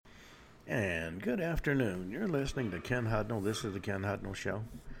And good afternoon. You're listening to Ken Hudnall. This is the Ken Hudnall Show.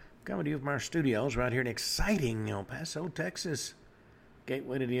 Coming to you from our studios right here in exciting El Paso, Texas.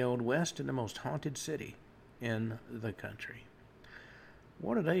 Gateway to the Old West and the most haunted city in the country.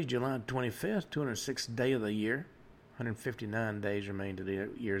 Well, today's July 25th, 206th day of the year. 159 days remain to the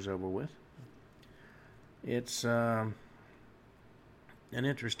year's over with. It's an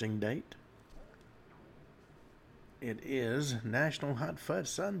interesting date. It is National Hot Fudge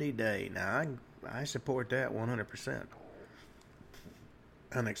Sundae Day. Now, I support that 100%.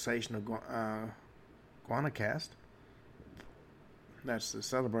 Annexation of Guanacaste. That's the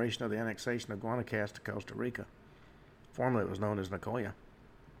celebration of the annexation of Guanacaste to Costa Rica. Formerly it was known as Nicoya.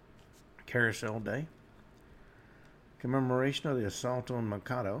 Carousel Day. Commemoration of the assault on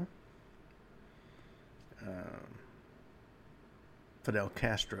Mercado. Fidel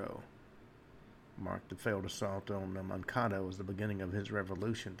Castro marked the failed assault on Moncada as the beginning of his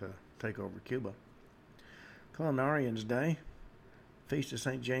revolution to take over Cuba. Culinarians Day, Feast of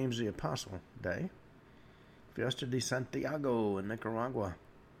St. James the Apostle Day, Fiesta de Santiago in Nicaragua,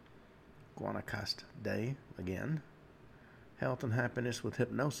 Guanacaste Day again, Health and Happiness with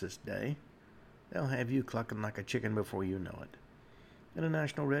Hypnosis Day, they'll have you clucking like a chicken before you know it,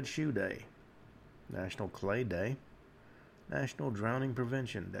 International Red Shoe Day, National Clay Day, National Drowning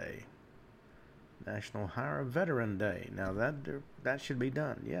Prevention Day, National Hire a Veteran Day. Now that should be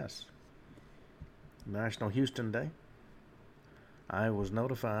done, yes. National Houston Day. I was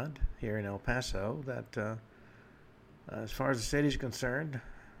notified here in El Paso that as far as the city is concerned,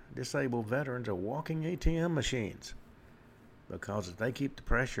 disabled veterans are walking ATM machines because if they keep the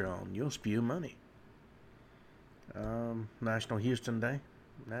pressure on, you'll spew money. National Houston Day.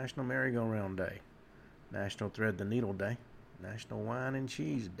 National Merry-Go-Round Day. National Thread the Needle Day. National Wine and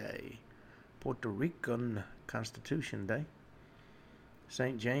Cheese Day. Puerto Rican Constitution Day,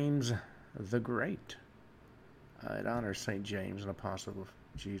 St. James the Great. It honors St. James, an apostle of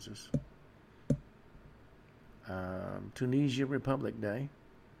Jesus. Tunisia Republic Day,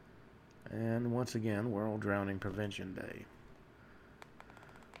 and once again, World Drowning Prevention Day.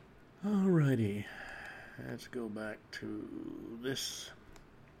 Alrighty, let's go back to this.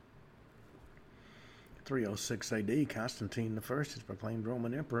 306 AD, Constantine I is proclaimed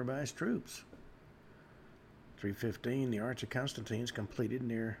Roman Emperor by his troops. 315, the Arch of Constantine is completed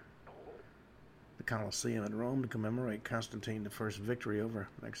near the Colosseum in Rome to commemorate Constantine I's victory over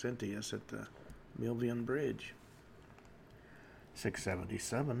Maxentius at the Milvian Bridge.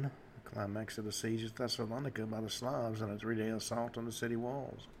 677, the climax of the siege of Thessalonica by the Slavs and a 3-day assault on the city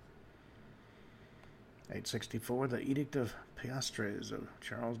walls. 864, the Edict of Piastres of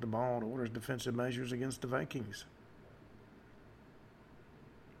Charles de Bald orders defensive measures against the Vikings.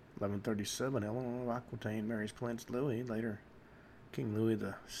 1137, Eleanor of Aquitaine marries Prince Louis, later King Louis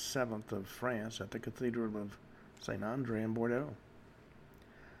VII of France, at the Cathedral of St. Andre in Bordeaux.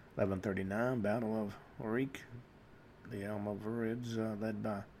 1139, Battle of Ourique. The Almoravids, led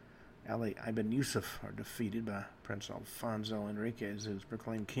by Ali ibn Yusuf, are defeated by Prince Alfonso Enriquez, who is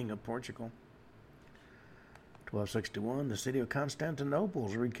proclaimed King of Portugal. 1261, the city of Constantinople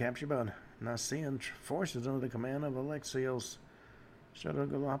is recaptured by Nicene forces under the command of Alexios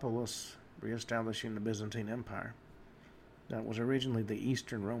Strategopoulos, reestablishing the Byzantine Empire. That was originally the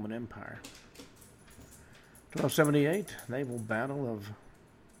Eastern Roman Empire. 1278, naval battle of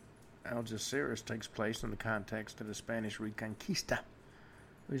Algeciras takes place in the context of the Spanish Reconquista,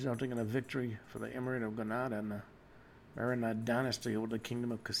 resulting in a victory for the Emirate of Granada and the Maronite dynasty over the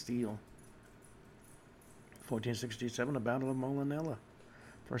Kingdom of Castile. 1467, the Battle of Molinella,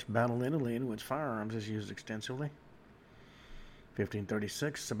 first battle in Italy in which firearms is used extensively.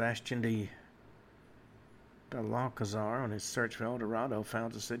 1536, Sebastian de Alcazar, on his search for El Dorado,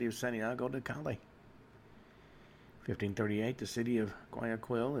 founds the city of Santiago de Cali. 1538, the city of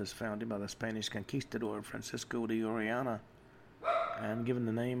Guayaquil is founded by the Spanish conquistador Francisco de Orellana and given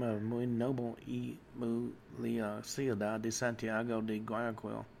the name of Muy Noble y Muy La Ciudad de Santiago de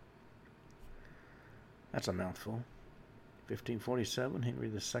Guayaquil. That's a mouthful. 1547, Henry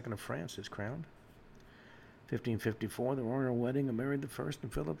II of France is crowned. 1554, the royal wedding of Mary I and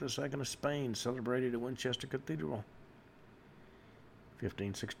Philip II of Spain, celebrated at Winchester Cathedral.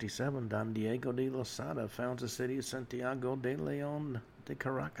 1567, Don Diego de Losada founds the city of Santiago de León de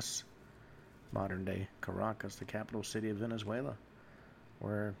Caracas, modern-day Caracas, the capital city of Venezuela,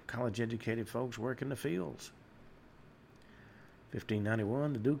 where college-educated folks work in the fields.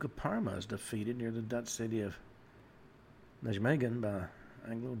 1591, the Duke of Parma is defeated near the Dutch city of Nijmegen by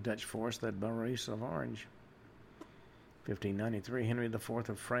Anglo-Dutch force led by Maurice of Orange. 1593, Henry IV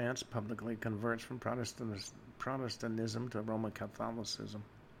of France publicly converts from Protestantism to Roman Catholicism.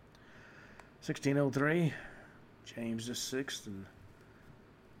 1603, James VI and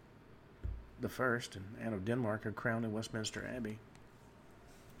the First and Anne of Denmark are crowned in Westminster Abbey.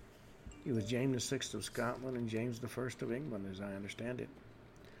 He was James VI of Scotland and James I of England, as I understand it.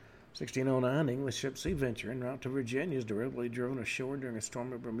 1609, English ship Sea Venture, en route to Virginia, is deliberately driven ashore during a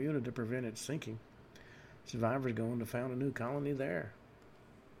storm at Bermuda to prevent its sinking. Survivors go on to found a new colony there.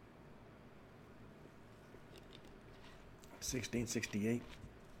 1668,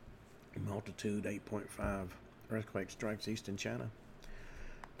 multitude 8.5 earthquake strikes eastern China.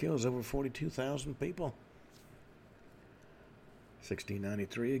 Kills over 42,000 people.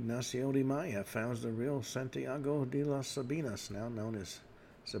 1693, Ignacio de Maya founds the Real Santiago de las Sabinas, now known as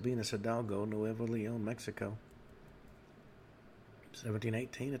Sabinas Hidalgo, Nuevo Leon, Mexico.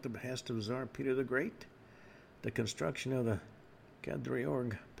 1718, at the behest of Tsar Peter the Great, the construction of the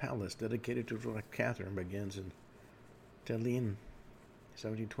Kadriorg Palace, dedicated to Catherine, begins in Tallinn.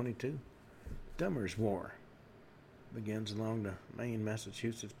 1722, Dummer's War begins along the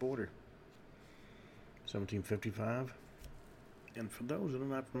Maine-Massachusetts border. 1755, and for those that are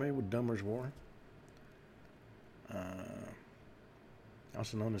not familiar with Dummer's War,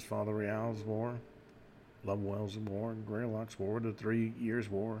 also known as Father Real's War, Lovewell's War, Greylock's War, the 3 Years'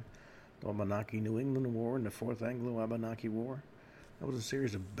 War, the Wabanaki New England War, and the Fourth Anglo-Wabanaki War. That was a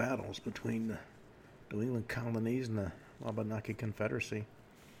series of battles between the New England colonies and the Wabanaki Confederacy,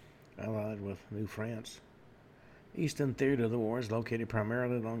 allied with New France. Eastern theater of the war is located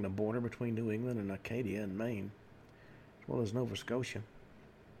primarily along the border between New England and Acadia in Maine, as well as Nova Scotia.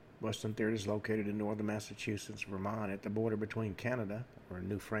 Western theater is located in northern Massachusetts, Vermont, at the border between Canada, or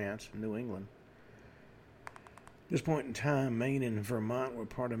New France, and New England. At this point in time, Maine and Vermont were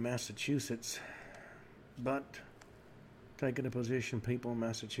part of Massachusetts, but taking a position people in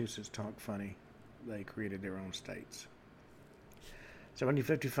Massachusetts talk funny, they created their own states.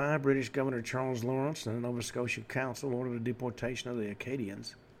 1755, British Governor Charles Lawrence and the Nova Scotia Council ordered the deportation of the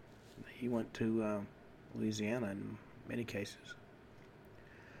Acadians. He went to Louisiana in many cases.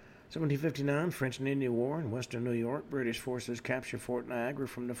 1759, French and Indian War in western New York. British forces capture Fort Niagara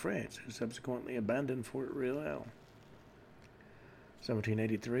from the French, who subsequently abandoned Fort Riel.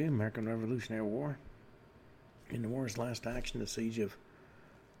 1783, American Revolutionary War. In the war's last action, the siege of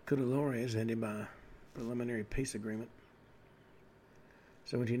Cuddalore is ended by a preliminary peace agreement.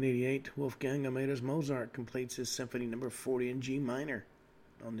 1788, Wolfgang Amadeus Mozart completes his Symphony No. 40 in G minor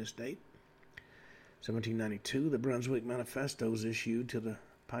on this date. 1792, the Brunswick Manifesto is issued to the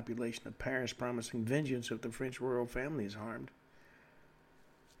population of Paris, promising vengeance if the French royal family is harmed.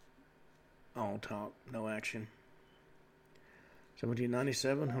 All talk, no action.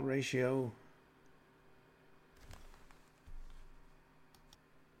 1797, Horatio.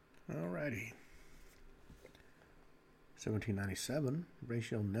 Alrighty. 1797,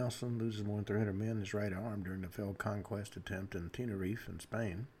 Horatio Nelson loses more than 300 men in his right arm during the failed conquest attempt in Tenerife in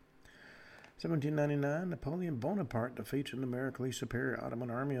Spain. 1799, Napoleon Bonaparte defeats a numerically superior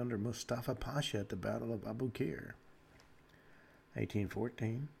Ottoman army under Mustafa Pasha at the Battle of Abu Qir.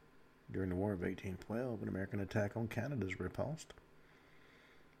 1814, during the War of 1812, an American attack on Canada is repulsed.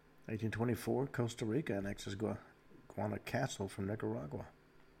 1824, Costa Rica annexes Guanacaste from Nicaragua.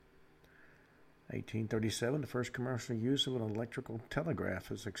 1837, the first commercial use of an electrical telegraph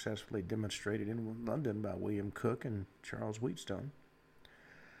is successfully demonstrated in London by William Cooke and Charles Wheatstone.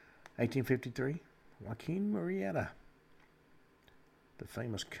 1853, Joaquin Murrieta, the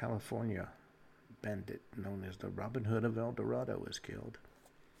famous California bandit known as the Robin Hood of El Dorado, is killed.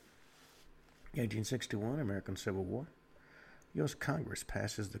 1861, American Civil War. U.S. Congress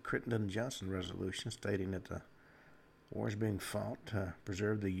passes the Crittenden-Johnson Resolution stating that the war is being fought to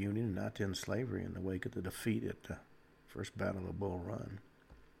preserve the Union and not to end slavery in the wake of the defeat at the First Battle of Bull Run.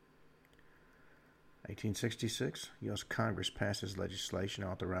 1866, U.S. Congress passes legislation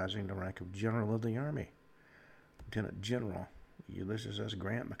authorizing the rank of General of the Army. Lieutenant General Ulysses S.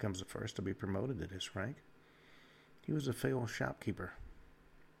 Grant becomes the first to be promoted to this rank. He was a failed shopkeeper.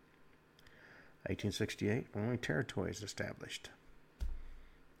 1868, Northern Territory is established.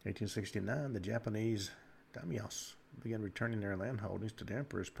 1869, the Japanese daimyos began returning their land holdings to the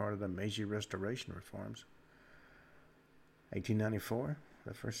emperor as part of the Meiji Restoration reforms. 1894,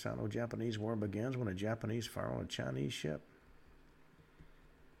 the First Sino-Japanese War begins when a Japanese fire on a Chinese ship.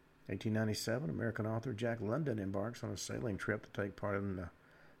 1897, American author Jack London embarks on a sailing trip to take part in the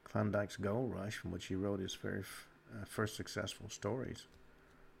Klondike's Gold Rush, from which he wrote his very first successful stories,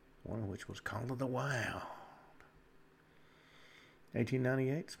 one of which was Call of the Wild.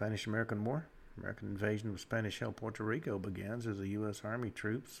 1898, Spanish-American War. American invasion of Spanish-held Puerto Rico begins as the U.S. Army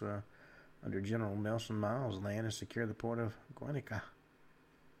troops under General Nelson Miles land and secure the port of Guanica.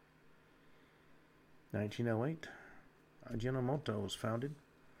 1908, Ajinomoto was founded.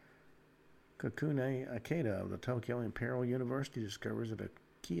 Kokune Ikeda of the Tokyo Imperial University discovers that a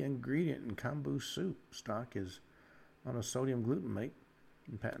key ingredient in kombu soup stock is monosodium glutamate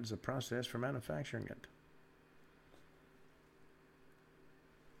and patents the process for manufacturing it.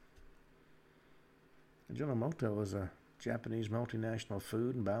 Ajinomoto is a Japanese multinational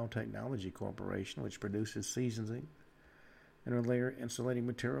food and biotechnology corporation which produces seasoning and layer insulating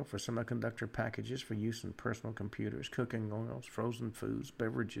material for semiconductor packages for use in personal computers, cooking oils, frozen foods,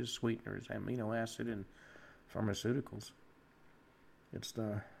 beverages, sweeteners, amino acid, and pharmaceuticals. It's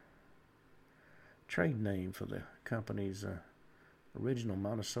the trade name for the company's original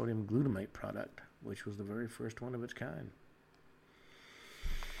monosodium glutamate product, which was the very first one of its kind.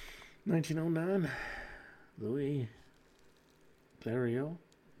 1909, Louis Blériot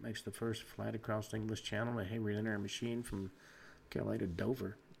makes the first flight across the English Channel in a heavy linear machine from Calais to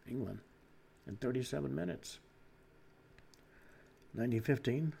Dover, England, in 37 minutes.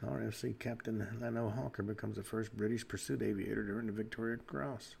 1915, RFC Captain Lano Hawker becomes the first British pursuit aviator during the Victoria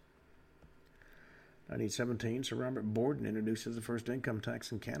Cross. 1917, Sir Robert Borden introduces the first income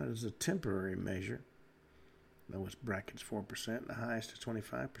tax in Canada as a temporary measure. Lowest bracket's 4%, the highest is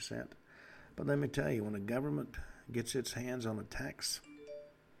 25%. But let me tell you, when the government gets its hands on a tax,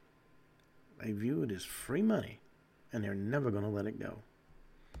 they view it as free money, and they're never going to let it go.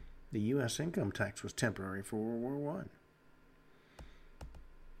 The U.S. income tax was temporary for World War I.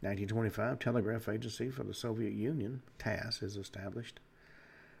 1925, Telegraph Agency for the Soviet Union, TASS, is established.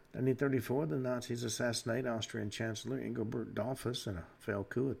 1934, the Nazis assassinate Austrian Chancellor Engelbert Dollfuss in a failed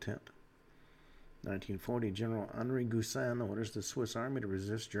coup attempt. 1940, General Henri Guisan orders the Swiss army to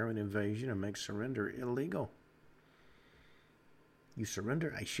resist German invasion and make surrender illegal. You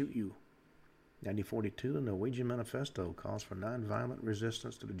surrender, I shoot you. 1942, the Norwegian Manifesto calls for non-violent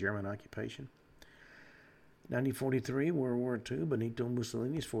resistance to the German occupation. 1943, World War II, Benito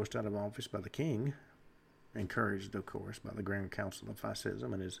Mussolini is forced out of office by the king, encouraged, of course, by the Grand Council of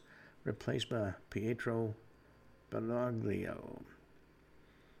Fascism, and is replaced by Pietro Badoglio.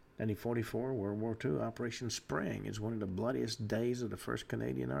 1944, World War II, Operation Spring is one of the bloodiest days of the 1st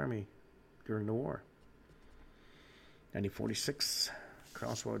Canadian Army during the war. 1946,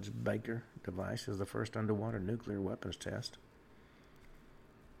 Crossroads Baker device is the first underwater nuclear weapons test.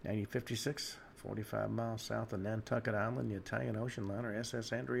 1956, 45 miles south of Nantucket Island, the Italian ocean liner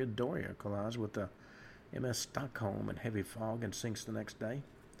SS Andrea Doria collides with the MS Stockholm in heavy fog and sinks the next day.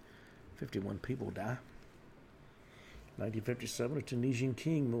 51 people die. 1957, the Tunisian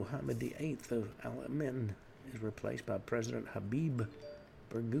king Mohammed VIII of Al Amin is replaced by President Habib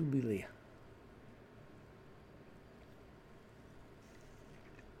Bourguiba.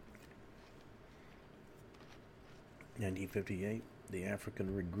 1958, the African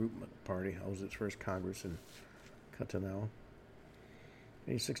Regroupment Party holds its first Congress in Cotonou.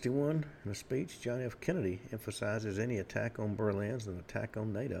 1961, in a speech, John F. Kennedy emphasizes any attack on Berlin as an attack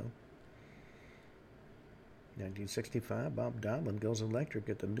on NATO. 1965, Bob Dylan goes electric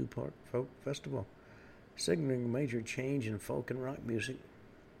at the Newport Folk Festival, signaling a major change in folk and rock music.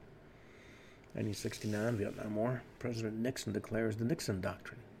 1969, Vietnam War, President Nixon declares the Nixon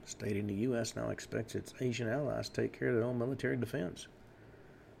Doctrine, stating the U.S. now expects its Asian allies to take care of their own military defense,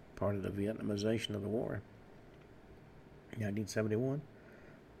 part of the Vietnamization of the war. 1971,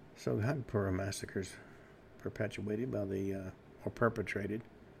 Songhagpur massacres perpetrated by the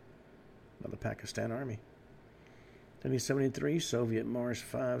Pakistan Army. 1973, Soviet Mars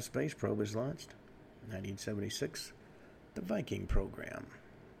 5 space probe is launched. 1976, the Viking program.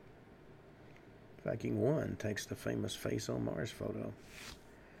 Viking 1 takes the famous Face on Mars photo,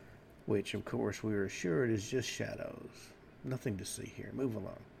 which, of course, we are assured is just shadows. Nothing to see here. Move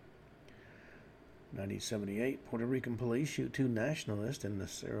along. 1978, Puerto Rican police shoot 2 nationalists in the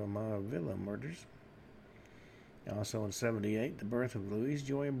Cerro Maravilla murders. Also in 78, the birth of Louise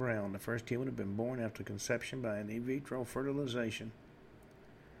Joy Brown, the first human to have been born after conception by an in vitro fertilization.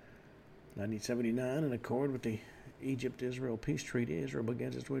 1979, in accord with the Egypt-Israel peace treaty, Israel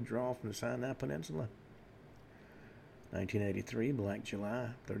begins its withdrawal from the Sinai Peninsula. 1983, Black July,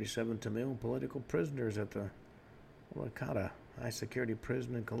 37 Tamil political prisoners at the Wakata high-security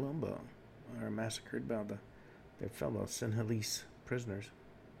prison in Colombo are massacred by their fellow Sinhalese prisoners.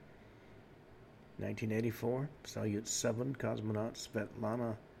 1984, Soyuz 7 cosmonaut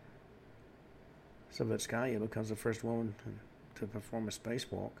Svetlana Savitskaya becomes the first woman to perform a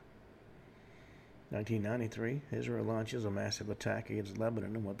spacewalk. 1993, Israel launches a massive attack against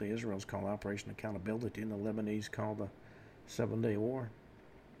Lebanon in what the Israelis call Operation Accountability and the Lebanese call the 7-Day War.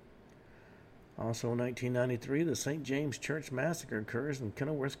 Also in 1993, the St. James Church Massacre occurs in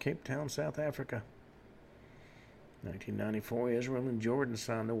Kenilworth, Cape Town, South Africa. 1994, Israel and Jordan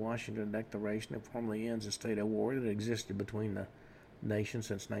signed the Washington Declaration that formally ends the state of war that existed between the nations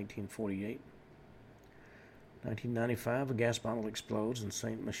since 1948. 1995, a gas bottle explodes in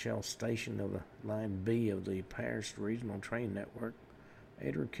St. Michel Station of the Line B of the Paris Regional Train Network.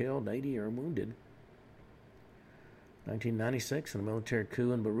 8 are killed, 80 are wounded. 1996, in a military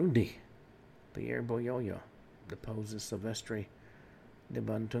coup in Burundi, Pierre Buyoya deposes Silvestre de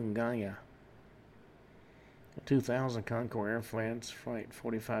Bantunganya. In 2000, Concorde Air France Flight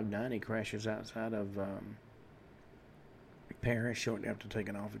 4590 crashes outside of Paris shortly after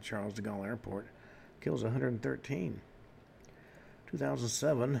taking off at Charles de Gaulle Airport. Kills 113.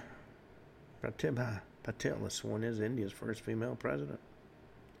 2007, Pratibha Patil is sworn as India's first female president.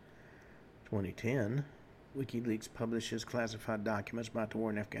 2010, WikiLeaks publishes classified documents about the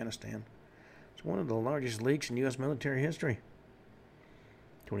war in Afghanistan. It's one of the largest leaks in U.S. military history.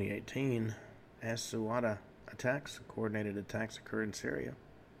 2018, As-Suwada coordinated attacks occurred in Syria.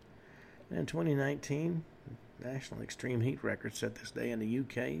 And in 2019, national extreme heat records set this day in the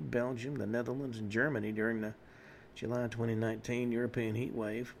UK, Belgium, the Netherlands, and Germany during the July 2019 European heat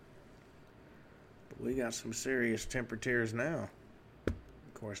wave. But we got some serious temperatures now.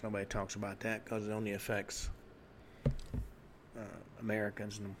 Of course, nobody talks about that because it only affects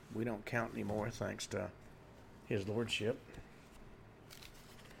Americans, and we don't count anymore thanks to his lordship.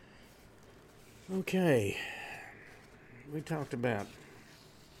 Okay, we talked about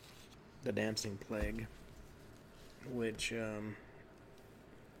the dancing plague, which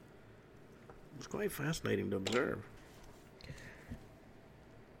was quite fascinating to observe.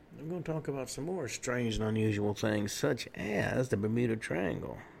 I'm going to talk about some more strange and unusual things, such as the Bermuda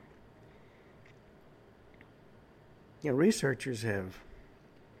Triangle. Researchers have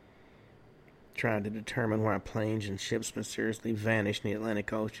tried to determine why planes and ships mysteriously vanished in the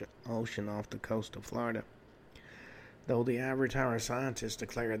Atlantic Ocean off the coast of Florida. Though the average tower scientists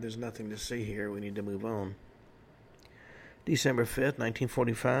declared there's nothing to see here, we need to move on. December 5th,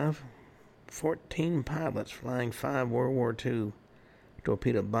 1945, 14 pilots flying 5 World War II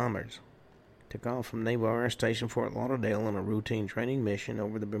torpedo bombers took off from Naval Air Station Fort Lauderdale on a routine training mission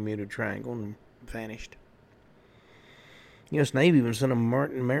over the Bermuda Triangle and vanished. U.S. Navy even sent a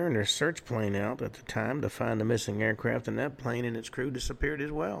Martin Mariner search plane out at the time to find the missing aircraft, and that plane and its crew disappeared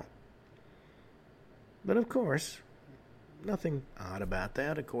as well. But of course, nothing odd about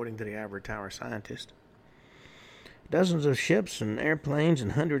that, according to the average tower scientist. Dozens of ships and airplanes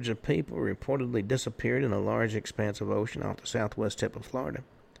and hundreds of people reportedly disappeared in a large expanse of ocean off the southwest tip of Florida.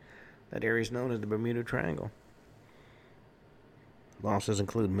 That area is known as the Bermuda Triangle. Losses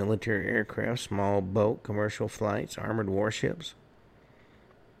include military aircraft, small boat, commercial flights, armored warships.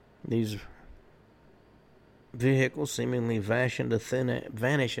 These vehicles seemingly vanish into thin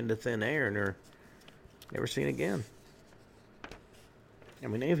air and are never seen again. I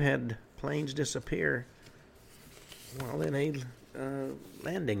mean, they've had planes disappear while in a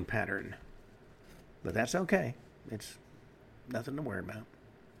landing pattern. But that's okay. It's nothing to worry about.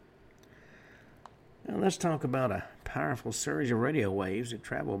 Now let's talk about a powerful surge of radio waves that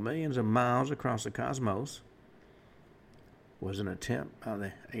travel millions of miles across the cosmos. Was an attempt by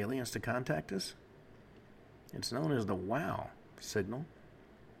the aliens to contact us. It's known as the WOW signal.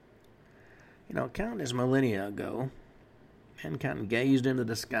 Countless millennia ago, mankind gazed into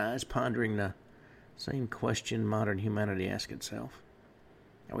the skies, pondering the same question modern humanity asks itself.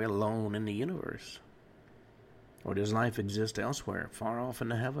 Are we alone in the universe? Or does life exist elsewhere, far off in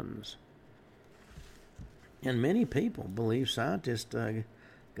the heavens? And many people believe scientists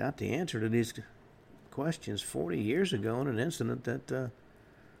got the answer to these questions 40 years ago in an incident that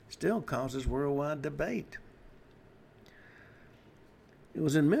still causes worldwide debate. It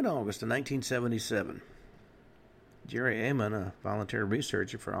was in mid-August of 1977. Jerry Amon, a volunteer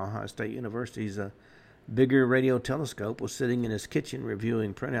researcher for Ohio State University's Bigger Radio Telescope, was sitting in his kitchen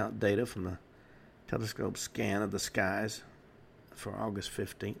reviewing printout data from the telescope scan of the skies for August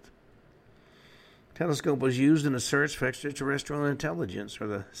 15th. The telescope was used in a search for extraterrestrial intelligence, or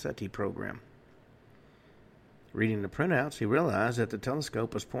the SETI program. Reading the printouts, he realized that the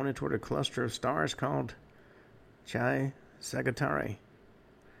telescope was pointed toward a cluster of stars called Chi Sagittarii,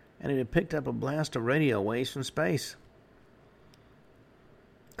 and it had picked up a blast of radio waves from space.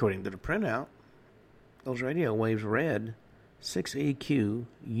 According to the printout, those radio waves read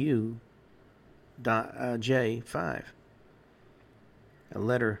 6EQU.J5, a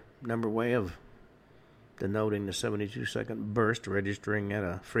letter number way of denoting the 72-second burst registering at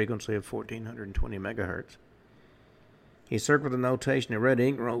a frequency of 1420 megahertz. He circled the notation in red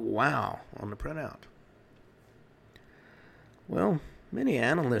ink and wrote "Wow" on the printout. Well, Many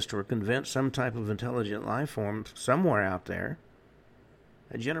analysts were convinced some type of intelligent life form somewhere out there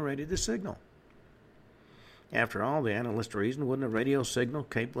had generated the signal. After all, the analysts reasoned, wouldn't a radio signal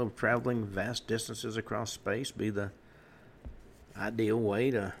capable of traveling vast distances across space be the ideal way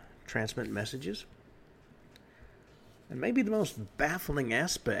to transmit messages? And maybe the most baffling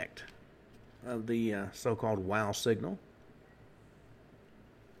aspect of the so-called wow signal,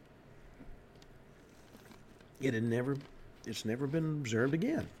 it's never been observed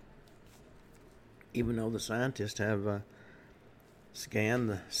again. Even though the scientists have scanned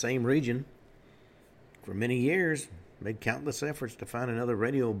the same region for many years, made countless efforts to find another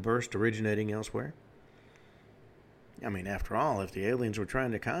radio burst originating elsewhere. I mean, after all, if the aliens were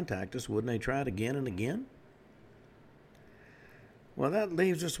trying to contact us, wouldn't they try it again and again? Well, that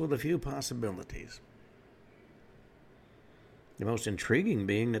leaves us with a few possibilities. The most intriguing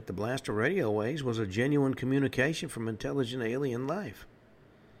being that the blast of radio waves was a genuine communication from intelligent alien life.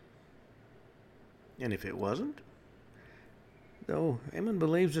 And if it wasn't, though Eamon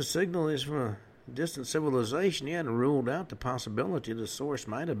believes the signal is from a distant civilization, he hadn't ruled out the possibility the source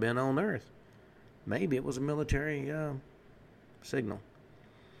might have been on Earth. Maybe it was a military signal.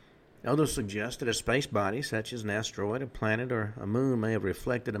 Others suggest that a space body, such as an asteroid, a planet, or a moon, may have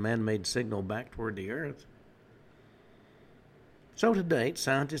reflected a man-made signal back toward the Earth. So to date,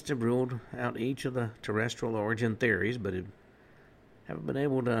 scientists have ruled out each of the terrestrial origin theories, but haven't been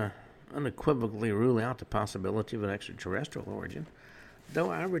able to unequivocally rule out the possibility of an extraterrestrial origin,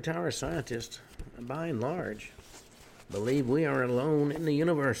 though average tower scientists, by and large, believe we are alone in the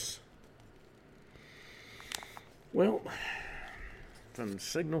universe. Well, from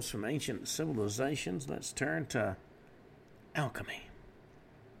signals from ancient civilizations, let's turn to alchemy.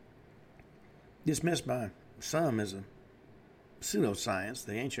 Dismissed by some as a pseudoscience,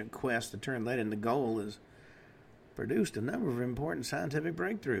 the ancient quest to turn lead into gold has produced a number of important scientific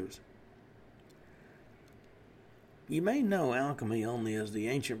breakthroughs. You may know alchemy only as the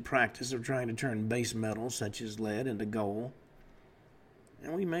ancient practice of trying to turn base metals such as lead into gold,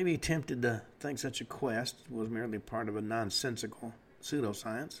 and we may be tempted to think such a quest was merely part of a nonsensical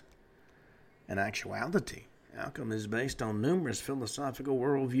pseudoscience. In actuality, alchemy is based on numerous philosophical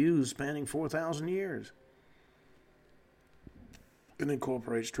worldviews spanning 4,000 years. It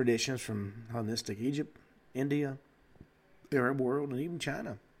incorporates traditions from Hellenistic Egypt, India, Arab world, and even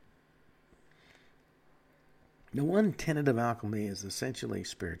China. The one tenet of alchemy is essentially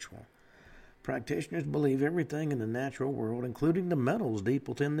spiritual. Practitioners believe everything in the natural world, including the metals deep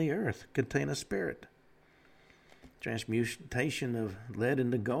within the earth, contain a spirit. Transmutation of lead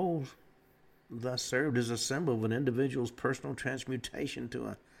into gold thus served as a symbol of an individual's personal transmutation to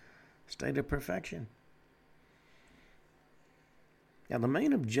a state of perfection. Now, the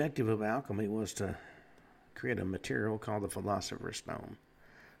main objective of alchemy was to create a material called the Philosopher's Stone.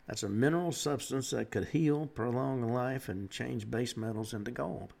 That's a mineral substance that could heal, prolong life, and change base metals into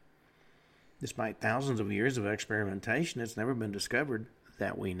gold. Despite thousands of years of experimentation, it's never been discovered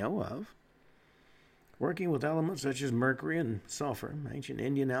that we know of. Working with elements such as mercury and sulfur, ancient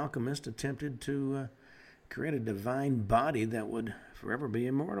Indian alchemists attempted to create a divine body that would forever be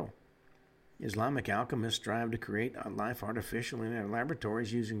immortal. Islamic alchemists strive to create life artificially in their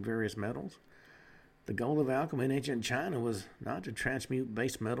laboratories using various metals. The goal of alchemy in ancient China was not to transmute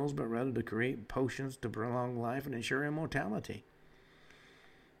base metals, but rather to create potions to prolong life and ensure immortality.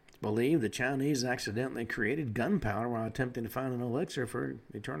 It's believed the Chinese accidentally created gunpowder while attempting to find an elixir for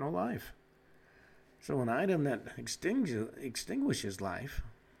eternal life. So an item that extinguishes life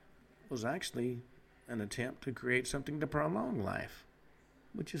was actually an attempt to create something to prolong life,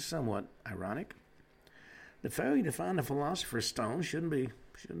 which is somewhat ironic. The failure to find the Philosopher's Stone shouldn't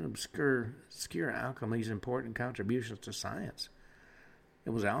obscure alchemy's important contributions to science. It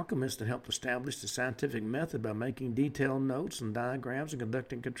was alchemists that helped establish the scientific method by making detailed notes and diagrams and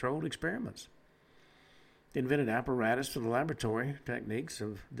conducting controlled experiments. They invented apparatus for the laboratory techniques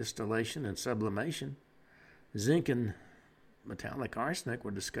of distillation and sublimation. Zinc and metallic arsenic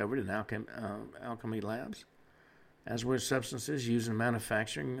were discovered in alchemy labs, as were substances used in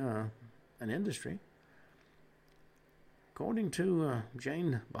manufacturing and industry. According to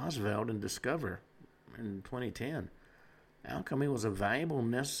Jane Bosveld in Discover in 2010, alchemy was a valuable and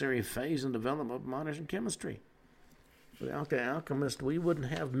necessary phase in development of modern chemistry. Without the alchemists, we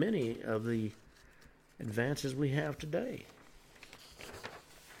wouldn't have many of the advances we have today.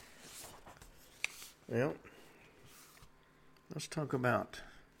 Well, let's talk about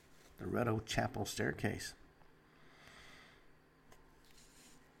the Red Oak Chapel staircase.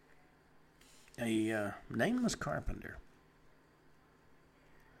 A nameless carpenter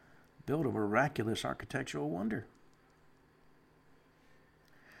built a miraculous architectural wonder.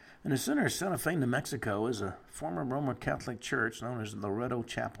 In the center of Santa Fe, New Mexico, is a former Roman Catholic church known as Loretto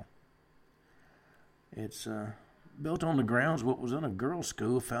Chapel. It's built on the grounds of what was then a girls'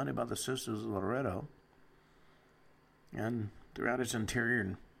 school founded by the Sisters of Loretto. And throughout its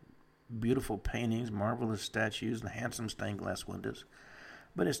interior, beautiful paintings, marvelous statues, and handsome stained glass windows.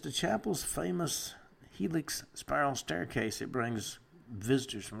 But it's the chapel's famous helix spiral staircase that brings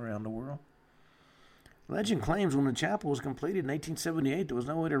visitors from around the world. Legend claims when the chapel was completed in 1878, there was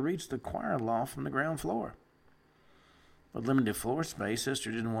no way to reach the choir loft from the ground floor. With limited floor space,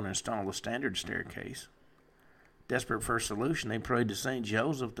 Sister didn't want to install a standard staircase. Desperate for a solution, they prayed to St.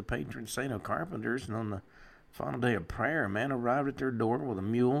 Joseph, the patron saint of carpenters, and on the final day of prayer, a man arrived at their door with a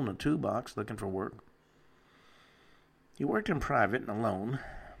mule and a toolbox looking for work. He worked in private and alone.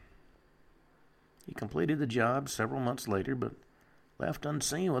 He completed the job several months later, but left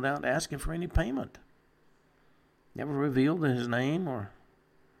unseen without asking for any payment. Never revealed his name, or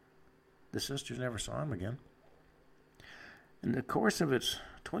the sisters never saw him again. In the course of its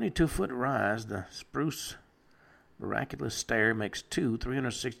 22-foot rise, the spruce miraculous stair makes two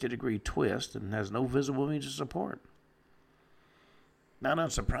 360-degree twists and has no visible means of support. Not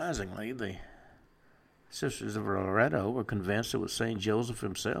unsurprisingly, the Sisters of Loretto were convinced it was St. Joseph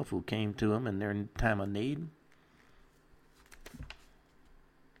himself who came to them in their time of need.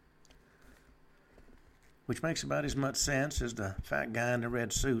 Which makes about as much sense as the fat guy in the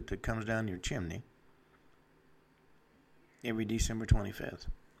red suit that comes down your chimney every December 25th.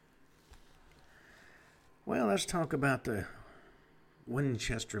 Well, let's talk about the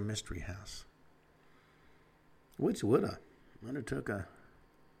Winchester Mystery House, which undertook a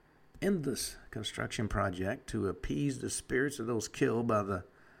endless construction project to appease the spirits of those killed by the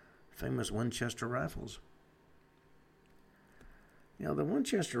famous Winchester rifles. You know, the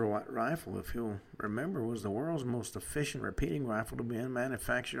Winchester rifle, if you'll remember, was the world's most efficient repeating rifle to be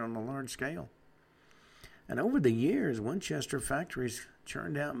manufactured on a large scale. And over the years, Winchester factories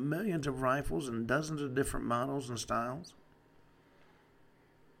churned out millions of rifles in dozens of different models and styles.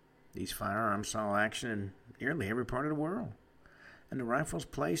 These firearms saw action in nearly every part of the world. And the rifle's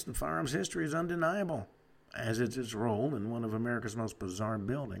place in firearms history is undeniable, as is its role in one of America's most bizarre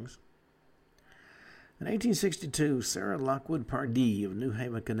buildings. In 1862, Sarah Lockwood Pardee of New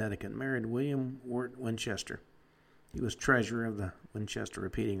Haven, Connecticut, married William Wirt Winchester. He was treasurer of the Winchester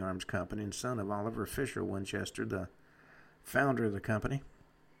Repeating Arms Company and son of Oliver Fisher Winchester, the founder of the company.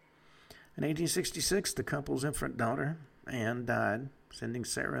 In 1866, the couple's infant daughter, Anne, died, sending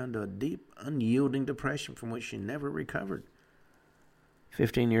Sarah into a deep, unyielding depression from which she never recovered.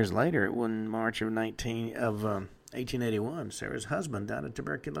 15 years later, in March of 1881, Sarah's husband died of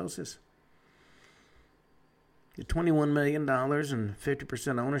tuberculosis. The $21 million and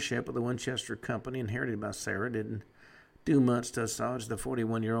 50% ownership of the Winchester Company inherited by Sarah didn't do much to assuage the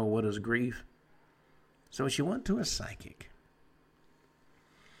 41-year-old widow's grief. So she went to a psychic.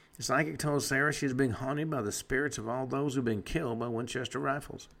 The psychic told Sarah she was being haunted by the spirits of all those who'd been killed by Winchester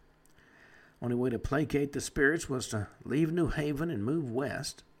rifles. Only way to placate the spirits was to leave New Haven and move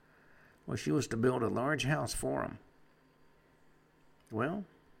west, where she was to build a large house for them. Well,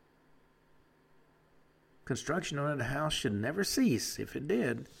 construction on the house should never cease. If it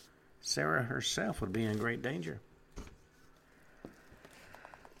did, Sarah herself would be in great danger.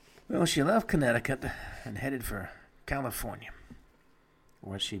 Well, she left Connecticut and headed for California,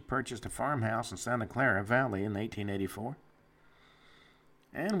 where she purchased a farmhouse in Santa Clara Valley in 1884.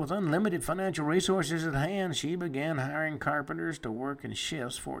 And with unlimited financial resources at hand, she began hiring carpenters to work in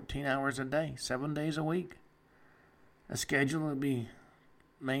shifts 14 hours a day, 7 days a week. A schedule that would be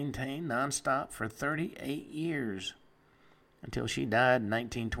maintained nonstop for 38 years until she died in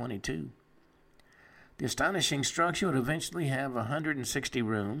 1922. The astonishing structure would eventually have 160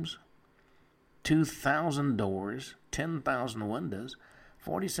 rooms, 2,000 doors, 10,000 windows,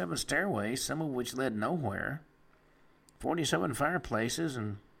 47 stairways, some of which led nowhere, 47 fireplaces,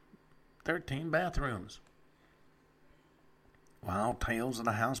 and 13 bathrooms. While tales of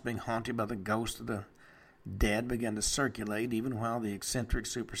the house being haunted by the ghost of the dead began to circulate, even while the eccentric,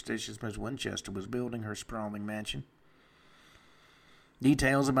 superstitious Miss Winchester was building her sprawling mansion.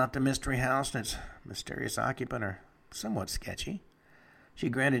 Details about the mystery house and its mysterious occupant are somewhat sketchy. She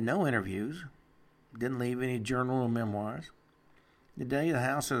granted no interviews, didn't leave any journal or memoirs. Today, the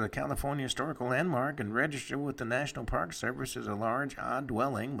house is a California historical landmark and registered with the National Park Service as a large, odd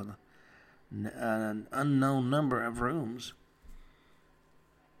dwelling with an unknown number of rooms.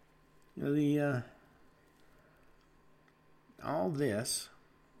 All this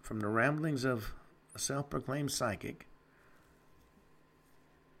from the ramblings of a self-proclaimed psychic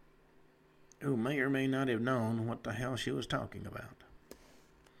who may or may not have known what the hell she was talking about.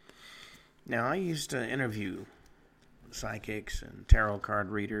 Now, I used to interview psychics and tarot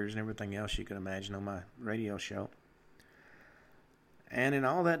card readers and everything else you could imagine on my radio show. And in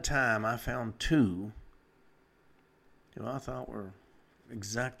all that time, I found two who I thought were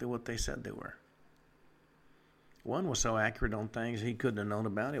exactly what they said they were. One was so accurate on things he couldn't have known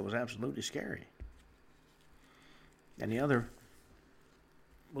about. It was absolutely scary. And the other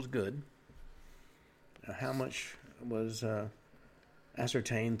was good. How much was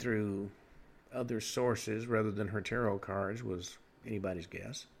ascertained through other sources rather than her tarot cards was anybody's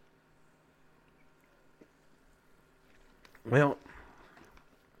guess. Well,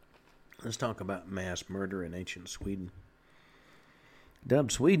 let's talk about mass murder in ancient Sweden.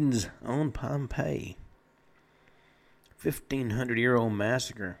 Dubbed Sweden's own Pompeii, 1,500-year-old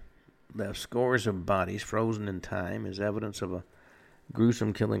massacre left scores of bodies frozen in time as evidence of a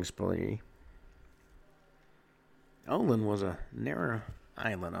gruesome killing spree. Öland was a narrow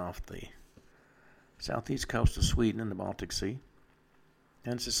island off the southeast coast of Sweden in the Baltic Sea,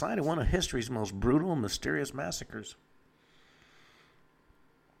 and it's the site of one of history's most brutal and mysterious massacres.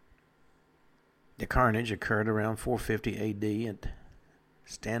 The carnage occurred around 450 A.D. at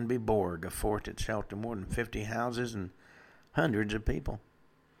Stanby Borg, a fort that sheltered more than 50 houses and hundreds of people.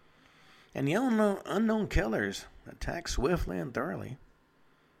 And the unknown killers attacked swiftly and thoroughly,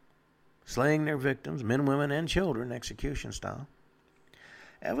 slaying their victims, men, women, and children, execution style.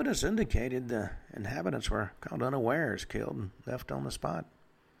 Evidence indicated the inhabitants were caught unawares, killed, and left on the spot.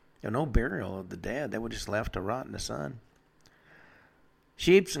 There was no burial of the dead. They were just left to rot in the sun.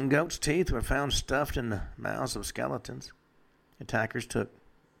 Sheep's and goats' teeth were found stuffed in the mouths of skeletons. Attackers took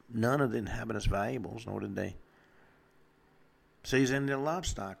none of the inhabitants' valuables, nor did they seize any of their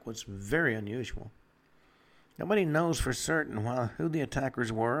livestock, which is very unusual. Nobody knows for certain who the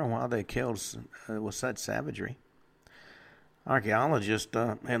attackers were and why they killed with such savagery. Archaeologist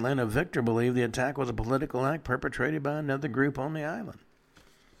Helena Victor believed the attack was a political act perpetrated by another group on the island.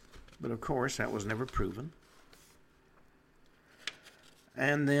 But of course, that was never proven.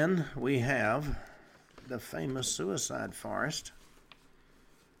 And then we have the famous suicide forest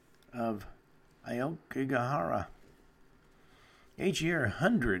of Aokigahara. Each year,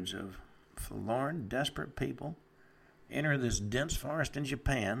 hundreds of forlorn, desperate people enter this dense forest in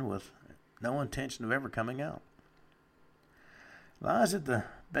Japan with no intention of ever coming out. It lies at the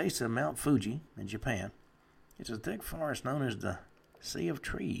base of Mount Fuji in Japan. It's a thick forest known as the Sea of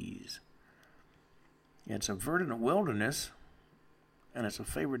Trees. It's a verdant wilderness, and it's a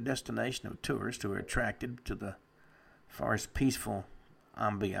favorite destination of tourists who are attracted to the forest's peaceful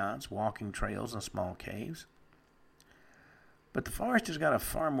ambiance, walking trails, and small caves. But the forest has got a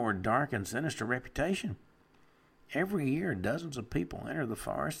far more dark and sinister reputation. Every year, dozens of people enter the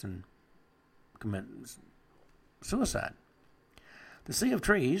forest and commit suicide. The Sea of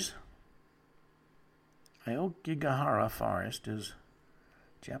Trees, Aokigahara Forest, is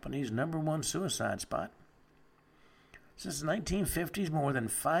Japanese #1 suicide spot. Since the 1950s, more than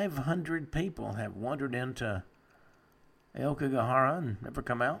 500 people have wandered into Aokigahara and never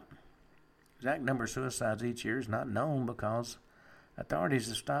come out. Exact number of suicides each year is not known because authorities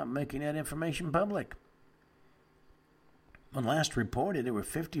have stopped making that information public. When last reported, there were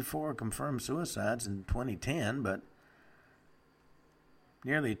 54 confirmed suicides in 2010, but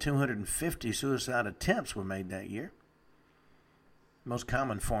nearly 250 suicide attempts were made that year. The most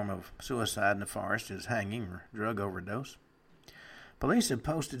common form of suicide in the forest is hanging or drug overdose. Police have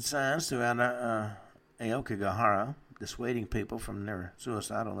posted signs throughout Aokigahara dissuading people from their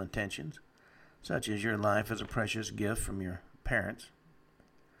suicidal intentions, such as your life is a precious gift from your parents.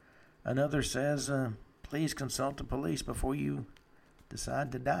 Another says, please consult the police before you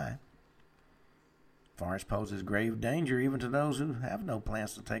decide to die. The forest poses grave danger even to those who have no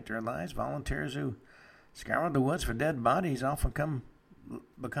plans to take their lives. Volunteers who scour the woods for dead bodies often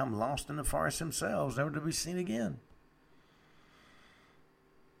become lost in the forest themselves, never to be seen again.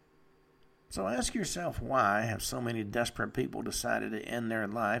 So ask yourself, why have so many desperate people decided to end their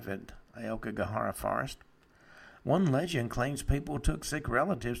life at Aokigahara Forest? One legend claims people took sick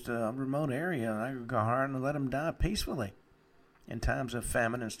relatives to a remote area in Aokigahara and let them die peacefully. In times of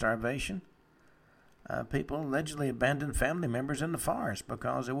famine and starvation, people allegedly abandoned family members in the forest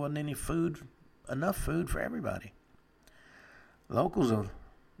because there wasn't enough food for everybody. Locals have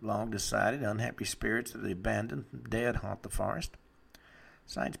long decided unhappy spirits of the abandoned dead haunt the forest.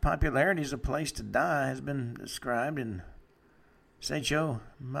 The site's popularity as a place to die has been described in Seicho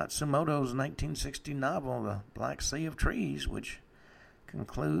Matsumoto's 1960 novel, The Black Sea of Trees, which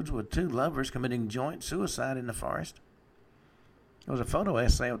concludes with two lovers committing joint suicide in the forest. There was a photo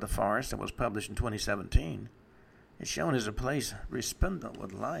essay of the forest that was published in 2017. It's shown as a place resplendent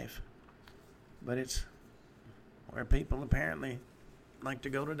with life. but it's where people apparently like to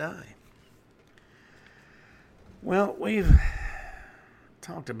go to die. Well, we've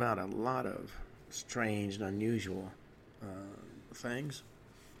talked about a lot of strange and unusual things.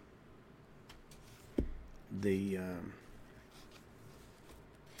 The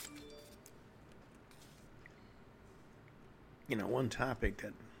one topic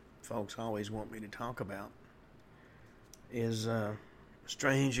that folks always want me to talk about is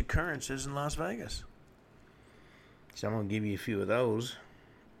strange occurrences in Las Vegas. So I'm going to give you a few of those.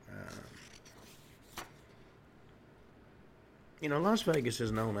 Las Vegas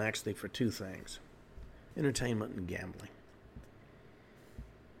is known actually for two things: entertainment and gambling.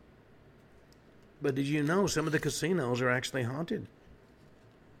 But did you know some of the casinos are actually haunted?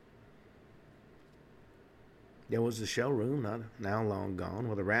 There was a showroom, not now long gone,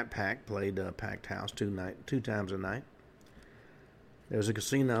 where the Rat Pack played a packed house two times a night. There was a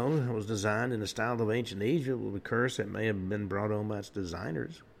casino that was designed in the style of ancient Egypt with a curse that may have been brought on by its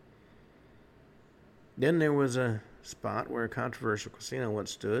designers. Then there was a spot where a controversial casino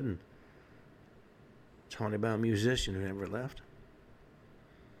once stood, and it's haunted by a musician who never left.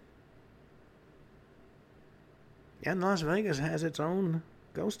 And Las Vegas has its own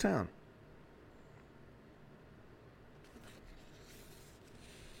ghost town.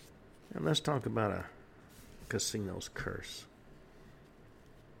 And let's talk about a casino's curse.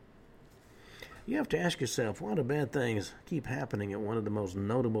 You have to ask yourself, why do bad things keep happening at one of the most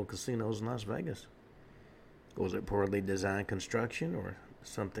notable casinos in Las Vegas? Was it poorly designed construction or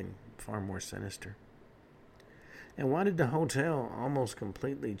something far more sinister? And why did the hotel almost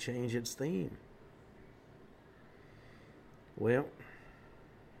completely change its theme? Well,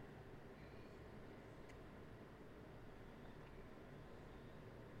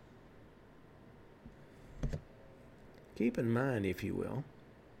 keep in mind, if you will,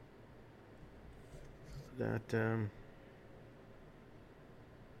 that there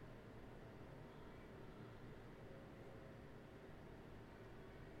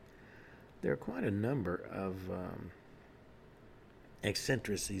are quite a number of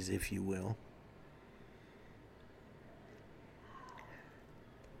eccentricities, if you will,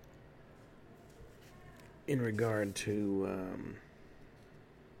 in regard to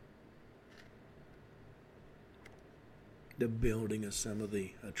the building of some of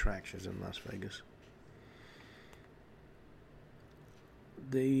the attractions in Las Vegas.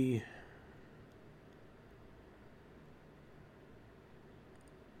 The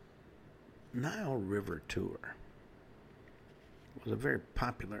Nile River Tour was a very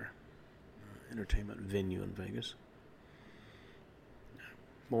popular entertainment venue in Vegas.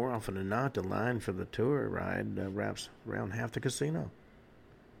 More often than not, the line for the tour ride wraps around half the casino.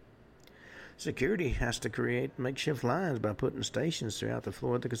 Security has to create makeshift lines by putting stations throughout the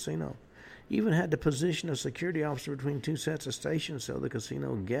floor of the casino. Even had to position a security officer between two sets of stations so the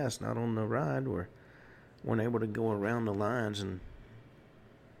casino guests not on the ride weren't able to go around the lines and,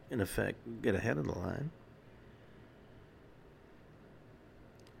 in effect, get ahead of the line.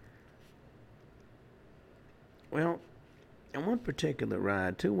 Well, on one particular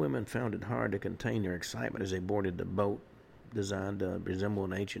ride, two women found it hard to contain their excitement as they boarded the boat designed to resemble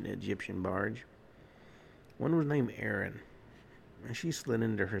an ancient Egyptian barge. One was named Erin, and she slid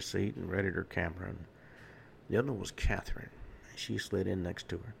into her seat and readied her camera. And the other was Catherine, and she slid in next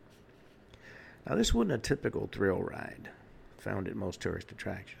to her. Now, this wasn't a typical thrill ride found at most tourist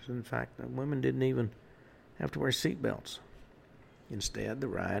attractions. In fact, the women didn't even have to wear seatbelts. Instead, the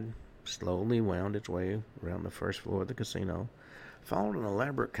ride slowly wound its way around the first floor of the casino, followed an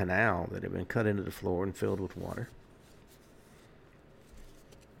elaborate canal that had been cut into the floor and filled with water.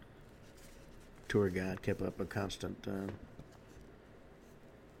 Tour guide kept up a constant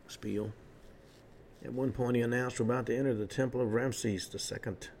spiel. At one point, he announced, "We're about to enter the Temple of Ramses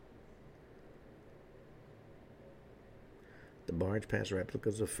II." The barge passed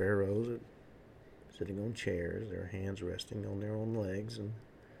replicas of pharaohs sitting on chairs, their hands resting on their own legs, and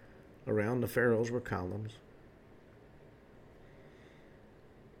around the pharaohs were columns.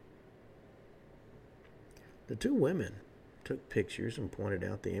 The two women took pictures and pointed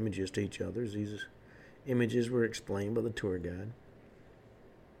out the images to each other. These images were explained by the tour guide.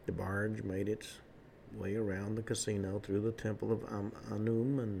 The barge made its way around the casino through the Temple of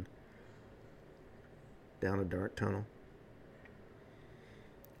Anum and down a dark tunnel.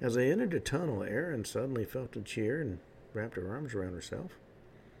 As they entered the tunnel, Erin suddenly felt a cheer and wrapped her arms around herself.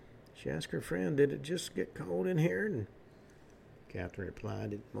 She asked her friend, "Did it just get cold in here?" And Catherine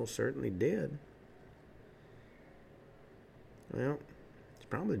replied, "It most certainly did." Well, it's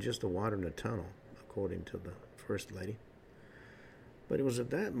probably just the water in the tunnel, according to the First Lady. But it was at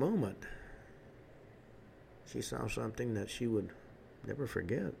that moment she saw something that she would never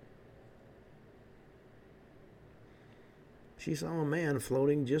forget. She saw a man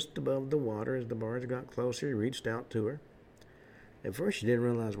floating just above the water. As the barge got closer, he reached out to her. At first, she didn't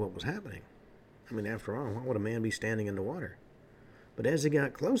realize what was happening. I mean, after all, why would a man be standing in the water? But as he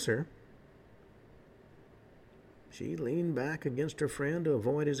got closer, she leaned back against her friend to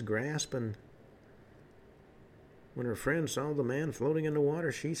avoid his grasp, and when her friend saw the man floating in the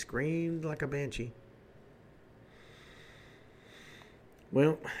water, she screamed like a banshee.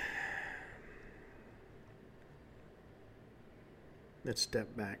 Well, let's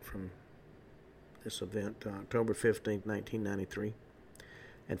step back from this event. October 15th, 1993.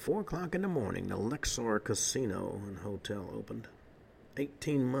 At 4 o'clock in the morning, the Luxor Casino and Hotel opened.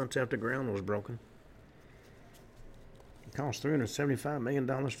 18 months after ground was broken. It cost $375 million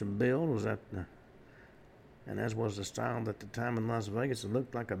to build, and as was the style at the time in Las Vegas, it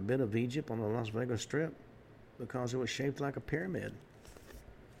looked like a bit of Egypt on the Las Vegas Strip because it was shaped like a pyramid.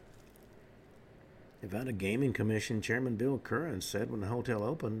 Nevada Gaming Commission Chairman Bill Curran said when the hotel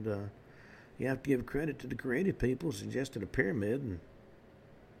opened, you have to give credit to the creative people who suggested a pyramid, and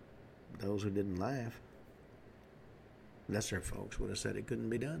those who didn't laugh, lesser folks, would have said it couldn't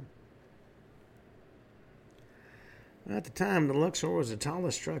be done. At the time, the Luxor was the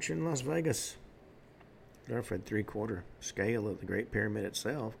tallest structure in Las Vegas. Therefore, at three-quarter scale of the Great Pyramid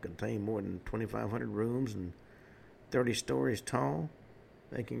itself, contained more than 2,500 rooms and 30 stories tall,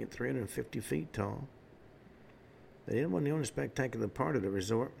 making it 350 feet tall. But it wasn't the only spectacular part of the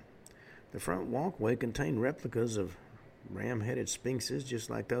resort. The front walkway contained replicas of ram-headed sphinxes, just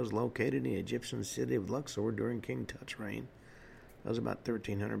like those located in the Egyptian city of Luxor during King Tut's reign. That was about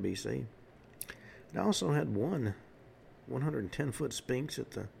 1300 BC. It also had one 110-foot sphinx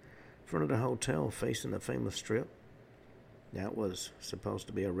at the front of the hotel facing the famous strip. That was supposed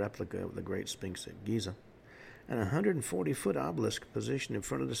to be a replica of the Great Sphinx at Giza. And a 140-foot obelisk positioned in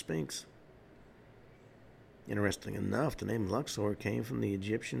front of the Sphinx. Interesting enough, the name Luxor came from the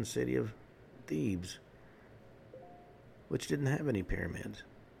Egyptian city of Thebes, which didn't have any pyramids.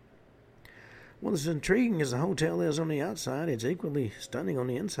 Well, as intriguing as the hotel is on the outside, it's equally stunning on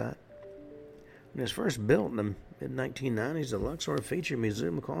the inside. When it was first built in the mid-1990s, the Luxor featured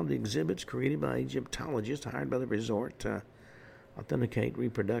museum quality exhibits created by Egyptologists hired by the resort to authenticate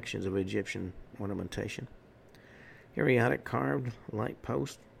reproductions of Egyptian ornamentation. Periodic carved light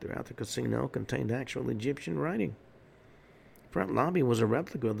posts throughout the casino contained actual Egyptian writing. The front lobby was a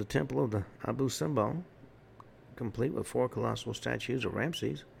replica of the temple of the Abu Simbel, complete with 4 colossal statues of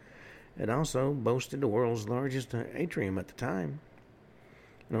Ramses. It also boasted the world's largest atrium at the time.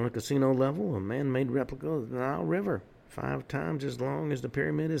 And on the casino level, a man-made replica of the Nile River, 5 times as long as the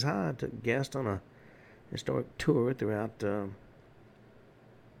pyramid is high, took guests on a historic tour throughout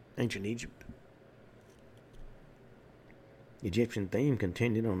ancient Egypt. The Egyptian theme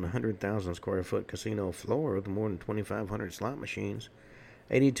continued on the 100,000 square foot casino floor with more than 2,500 slot machines,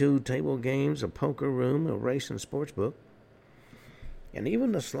 82 table games, a poker room, a race and sports book. And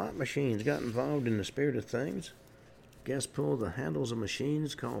even the slot machines got involved in the spirit of things. Guests pulled the handles of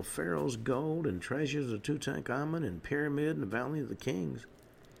machines called Pharaoh's Gold and Treasures of Tutankhamun and Pyramid and Valley of the Kings.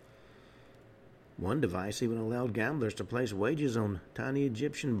 One device even allowed gamblers to place wagers on tiny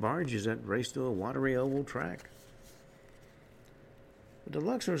Egyptian barges that raced through a watery oval track. But the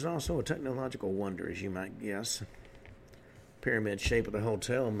Luxor is also a technological wonder, as you might guess. The pyramid shape of the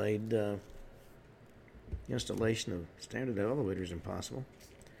hotel made installation of standard elevators impossible.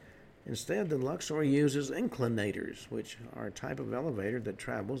 Instead, the Luxor uses inclinators, which are a type of elevator that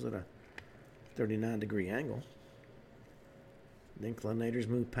travels at a 39-degree angle. The inclinators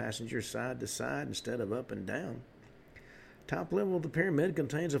move passengers side to side instead of up and down. Top level of the pyramid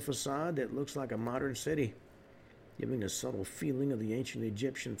contains a facade that looks like a modern city, giving a subtle feeling of the ancient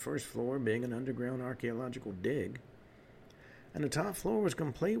Egyptian first floor being an underground archaeological dig. And the top floor was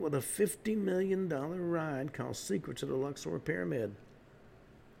complete with a $50 million ride called Secrets of the Luxor Pyramid.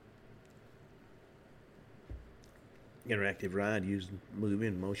 Interactive ride used movie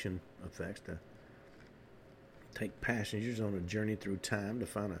and motion effects to take passengers on a journey through time to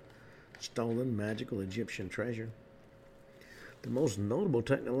find a stolen magical Egyptian treasure. The most notable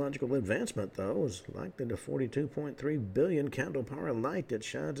technological advancement, though, is likely the 42.3 billion candle power light that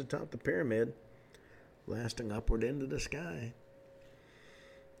shines atop the pyramid, blasting upward into the sky.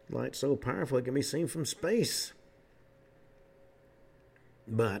 Light so powerful it can be seen from space.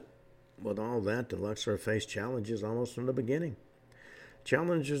 But with all that, the Luxor faced challenges almost from the beginning.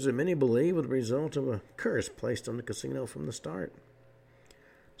 Challenges that many believe were the result of a curse placed on the casino from the start.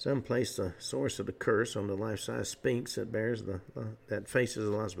 Some place the source of the curse on the life-size sphinx that faces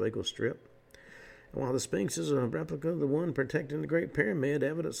the Las Vegas Strip. While the Sphinx is a replica of the one protecting the Great Pyramid,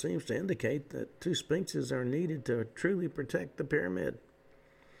 evidence seems to indicate that two sphinxes are needed to truly protect the pyramid.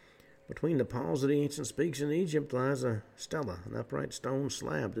 Between the paws of the ancient Sphinx in Egypt lies a stela, an upright stone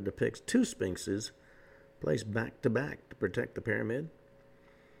slab that depicts two sphinxes placed back to back to protect the pyramid.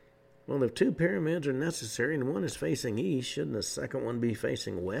 Well, if two pyramids are necessary and one is facing east, shouldn't the second one be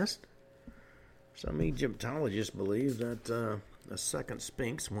facing west? Some Egyptologists believe that a second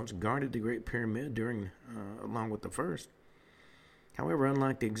Sphinx once guarded the Great Pyramid along with the first. However,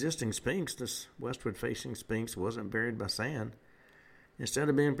 unlike the existing Sphinx, this westward-facing Sphinx wasn't buried by sand. Instead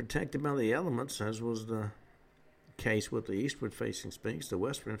of being protected by the elements, as was the case with the eastward-facing Sphinx, the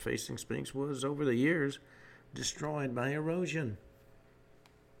westward-facing Sphinx was, over the years, destroyed by erosion.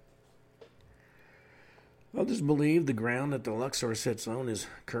 Others believe the ground that the Luxor sits on is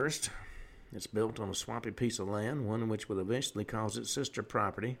cursed. It's built on a swampy piece of land, one which would eventually cause its sister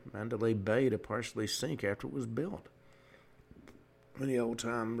property, Mandalay Bay, to partially sink after it was built. Many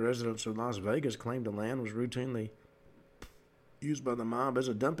old-time residents of Las Vegas claimed the land was routinely used by the mob as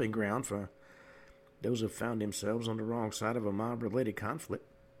a dumping ground for those who found themselves on the wrong side of a mob-related conflict.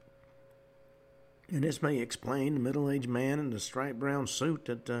 And this may explain the middle-aged man in the striped brown suit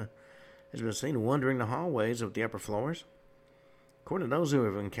that has been seen wandering the hallways of the upper floors. According to those who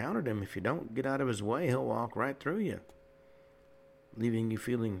have encountered him, if you don't get out of his way, he'll walk right through you, leaving you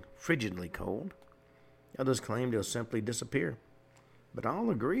feeling frigidly cold. Others claim he'll simply disappear. But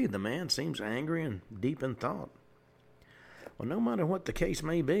all agree the man seems angry and deep in thought. Well, no matter what the case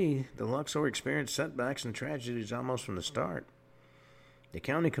may be, the Luxor experienced setbacks and tragedies almost from the start. The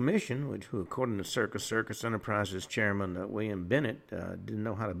county commission, who according to Circus Enterprises chairman William Bennett, didn't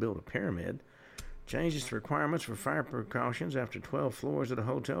know how to build a pyramid, changed its requirements for fire precautions after 12 floors of the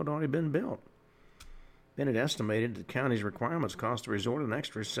hotel had already been built. Bennett estimated the county's requirements cost the resort an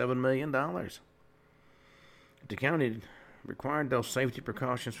extra $7 million. If the county required those safety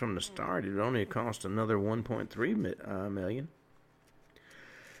precautions from the start, it would only cost another $1.3 million.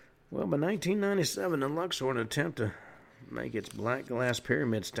 Well, by 1997, the Luxor, in an attempt to make its black glass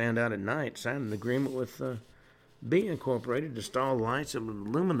pyramid stand out at night, signed an agreement with B Incorporated to install lights that would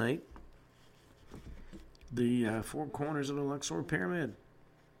illuminate the four corners of the Luxor pyramid.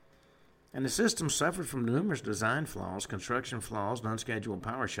 And the system suffered from numerous design flaws, construction flaws, and unscheduled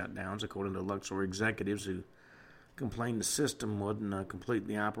power shutdowns, according to Luxor executives who complained the system wasn't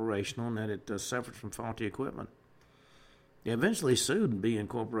completely operational and that it suffered from faulty equipment. They eventually sued B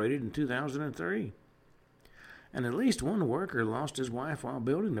Incorporated in 2003. And at least one worker lost his wife while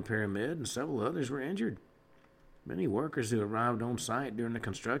building the pyramid, and several others were injured. Many workers who arrived on site during the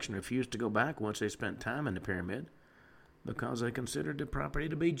construction refused to go back once they spent time in the pyramid because they considered the property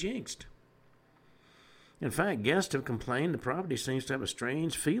to be jinxed. In fact, guests have complained the property seems to have a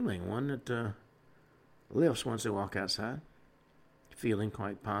strange feeling, one that lifts once they walk outside. The feeling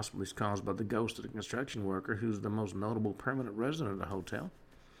quite possibly is caused by the ghost of the construction worker, who's the most notable permanent resident of the hotel.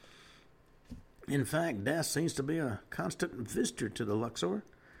 In fact, death seems to be a constant visitor to the Luxor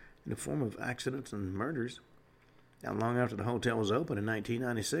in the form of accidents and murders. Not long after the hotel was opened in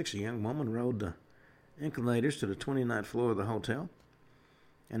 1996, a young woman rode the inclinators to the 29th floor of the hotel,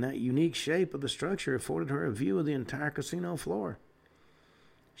 and that unique shape of the structure afforded her a view of the entire casino floor.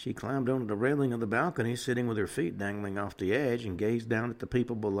 She climbed onto the railing of the balcony, sitting with her feet dangling off the edge, and gazed down at the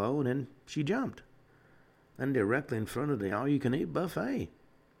people below, and then she jumped, and directly in front of the all-you-can-eat buffet.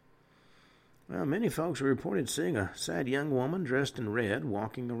 Well, many folks reported seeing a sad young woman dressed in red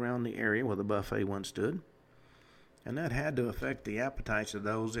walking around the area where the buffet once stood. And that had to affect the appetites of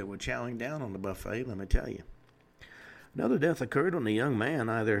those that were chowing down on the buffet, let me tell you. Another death occurred when the young man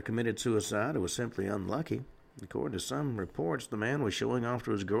either committed suicide or was simply unlucky. According to some reports, the man was showing off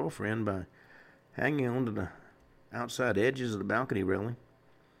to his girlfriend by hanging onto the outside edges of the balcony railing.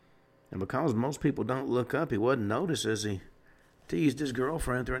 And because most people don't look up, he wasn't noticed as he teased his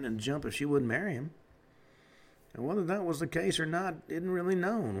girlfriend, threatening to jump if she wouldn't marry him. And whether that was the case or not isn't really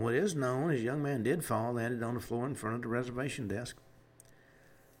known. What is known is the young man did fall, landed on the floor in front of the reservation desk.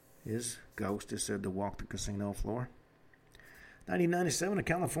 His ghost is said to walk the casino floor. 1997, a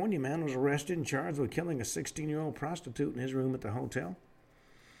California man was arrested and charged with killing a 16-year-old prostitute in his room at the hotel.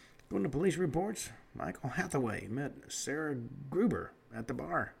 According to police reports, Michael Hathaway met Sarah Gruber at the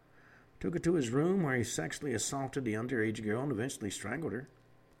bar, took her to his room where he sexually assaulted the underage girl and eventually strangled her.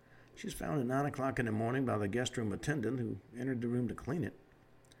 She was found at 9 o'clock in the morning by the guest room attendant who entered the room to clean it.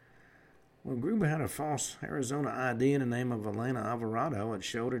 Well, Gruber had a false Arizona ID in the name of Elena Alvarado that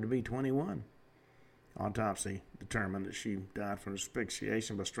showed her to be 21. Autopsy determined that she died from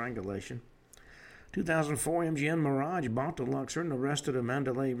asphyxiation by strangulation. 2004, MGM Mirage bought the Luxor and the rest of the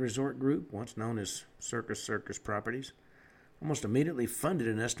Mandalay Resort Group, once known as Circus Properties. Almost immediately funded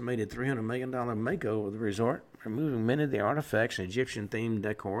an estimated $300 million makeover of the resort, removing many of the artifacts and Egyptian-themed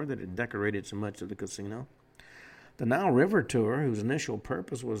decor that had decorated so much of the casino. The Nile River tour, whose initial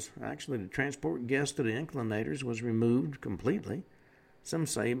purpose was actually to transport guests to the inclinators, was removed completely. Some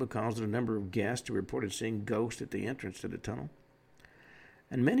say because of the number of guests who reported seeing ghosts at the entrance to the tunnel.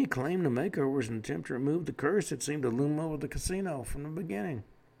 And many claim the makeover was an attempt to remove the curse that seemed to loom over the casino from the beginning.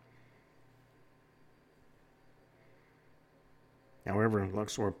 However,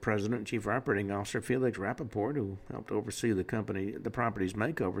 Luxor President and Chief Operating Officer Felix Rappaport, who helped oversee the property's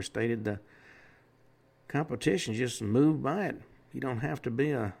makeover, stated the competition just moved by it. You don't have to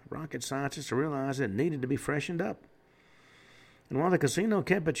be a rocket scientist to realize it needed to be freshened up. And while the casino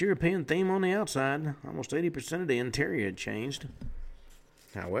kept its European theme on the outside, almost 80% of the interior had changed.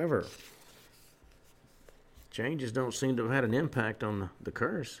 However, changes don't seem to have had an impact on the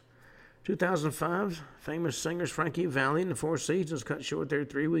curse. 2005, famous singers Frankie Valli and the Four Seasons cut short their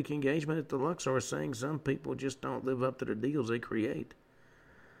 3-week engagement at the Luxor, saying some people just don't live up to the deals they create.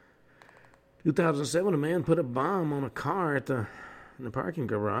 2007, a man put a bomb on a car in the parking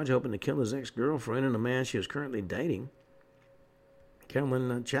garage, hoping to kill his ex-girlfriend and the man she was currently dating.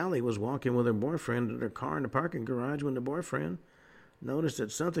 Carolyn Challey was walking with her boyfriend in their car in the parking garage when the boyfriend noticed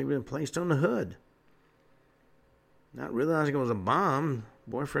that something had been placed on the hood. Not realizing it was a bomb,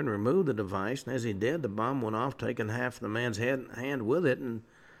 the boyfriend removed the device, and as he did, the bomb went off, taking half the man's hand with it and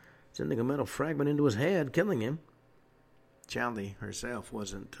sending a metal fragment into his head, killing him. Challey herself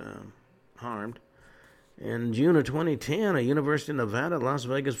wasn't harmed. In June of 2010, a University of Nevada Las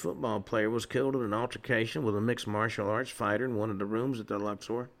Vegas football player was killed in an altercation with a mixed martial arts fighter in one of the rooms at the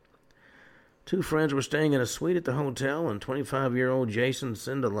Luxor. 2 friends were staying in a suite at the hotel, and 25-year-old Jason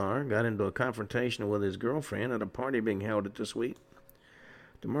Sindelar got into a confrontation with his girlfriend at a party being held at the suite.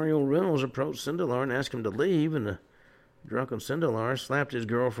 Demario Reynolds approached Sindelar and asked him to leave, and the drunken Sindelar slapped his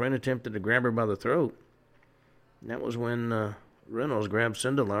girlfriend, attempted to grab her by the throat. And that was when Reynolds grabbed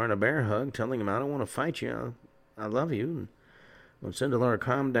Sindelar in a bear hug, telling him, "I don't want to fight you. I love you." And when Sindelar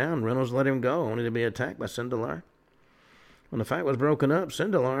calmed down, Reynolds let him go, only to be attacked by Sindelar. When the fight was broken up,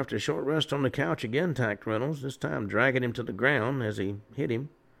 Sindelar, after a short rest on the couch, again attacked Reynolds, this time dragging him to the ground as he hit him.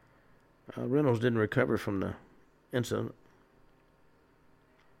 Reynolds didn't recover from the incident.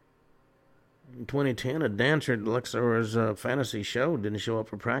 In 2010, a dancer at Luxor's fantasy show didn't show up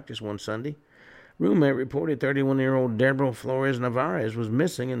for practice one Sunday. Roommate reported 31-year-old Deborah Flores Navarez was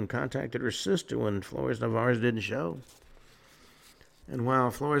missing and contacted her sister when Flores Navarez didn't show. And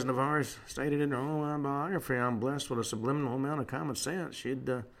while Flores Navarez stated in her own biography, "I'm blessed with a subliminal amount of common sense," she'd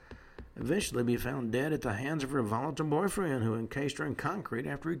eventually be found dead at the hands of her volatile boyfriend, who encased her in concrete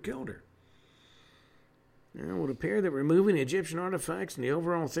after he killed her. It would appear that removing the Egyptian artifacts and the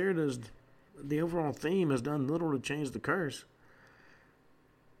overall theme has done little to change the curse.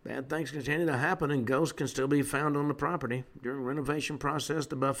 Bad things continue to happen, and ghosts can still be found on the property. During the renovation process,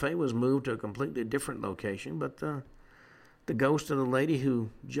 the buffet was moved to a completely different location, but the ghost of the lady who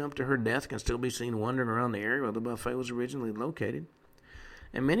jumped to her death can still be seen wandering around the area where the buffet was originally located.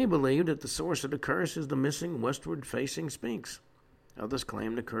 And many believe that the source of the curse is the missing westward-facing Sphinx. Others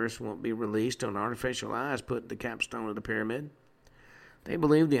claim the curse won't be released till an artificial eye is put in the capstone of the pyramid. They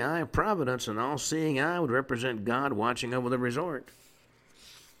believe the eye of providence, an all-seeing eye, would represent God watching over the resort.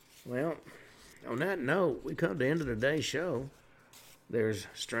 Well, on that note, we come to the end of today's show. There's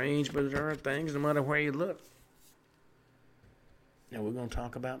strange, but there are things no matter where you look. Now we're going to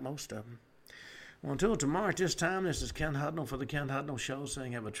talk about most of them. Well, until tomorrow at this time, this is Ken Hudnall for the Ken Hudnall Show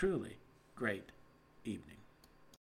saying have a truly great evening.